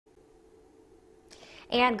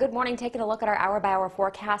And good morning. Taking a look at our hour-by-hour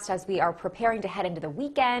forecast as we are preparing to head into the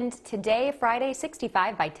weekend. Today, Friday,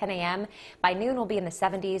 65 by 10 a.m. By noon, we'll be in the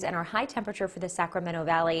 70s, and our high temperature for the Sacramento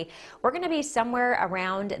Valley, we're going to be somewhere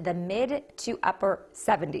around the mid to upper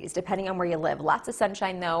 70s, depending on where you live. Lots of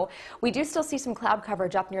sunshine, though. We do still see some cloud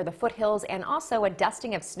coverage up near the foothills, and also a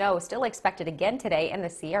dusting of snow still expected again today in the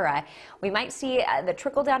Sierra. We might see the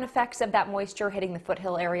trickle-down effects of that moisture hitting the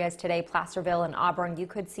foothill areas today. Placerville and Auburn, you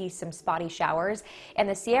could see some spotty showers. In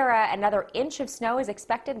the Sierra, another inch of snow is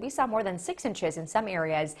expected. We saw more than 6 inches in some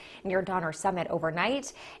areas near Donner Summit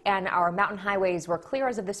overnight. And our mountain highways were clear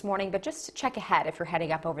as of this morning, but just check ahead if you're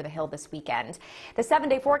heading up over the hill this weekend. The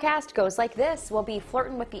 7-day forecast goes like this. We'll be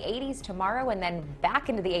flirting with the 80s tomorrow and then back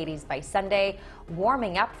into the 80s by Sunday,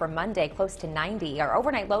 warming up for Monday close to 90. Our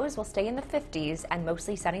overnight lows will stay in the 50s and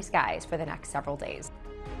mostly sunny skies for the next several days.